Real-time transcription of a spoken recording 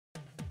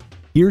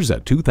Here's a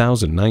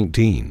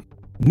 2019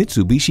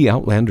 Mitsubishi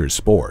Outlander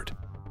Sport.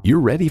 You're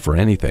ready for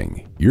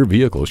anything. Your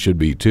vehicle should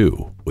be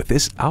too. With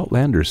this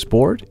Outlander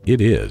Sport, it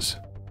is.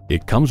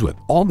 It comes with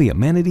all the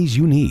amenities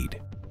you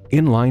need.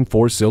 Inline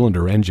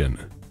 4-cylinder engine,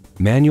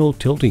 manual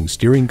tilting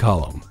steering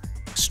column,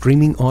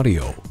 streaming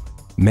audio,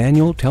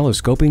 manual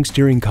telescoping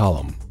steering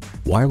column,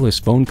 wireless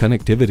phone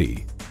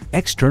connectivity,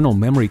 external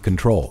memory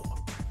control,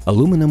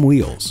 aluminum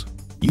wheels,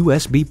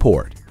 USB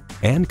port,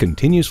 and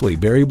continuously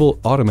variable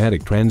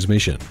automatic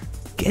transmission.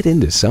 Get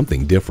into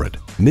something different.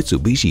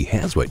 Mitsubishi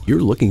has what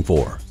you're looking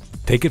for.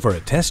 Take it for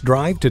a test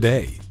drive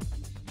today.